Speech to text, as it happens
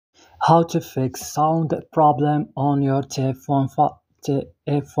How to fix sound problem on your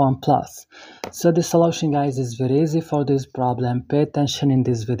TF1 Plus. So the solution, guys, is very easy for this problem. Pay attention in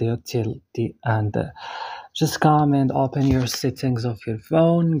this video till the end. Just come and open your settings of your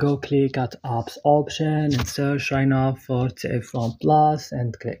phone, go click at apps option and search right now for TF1 Plus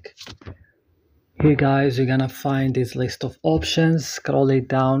and click. Here, guys, you're gonna find this list of options. Scroll it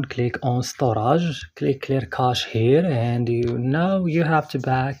down, click on storage, click clear cache here, and you have to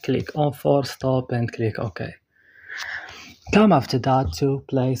back, click on force stop and click OK. Come after that to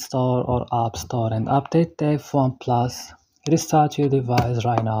Play Store or App Store and update TF1 Plus. Restart your device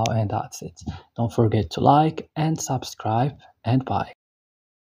right now, and that's it. Don't forget to like and subscribe, and bye.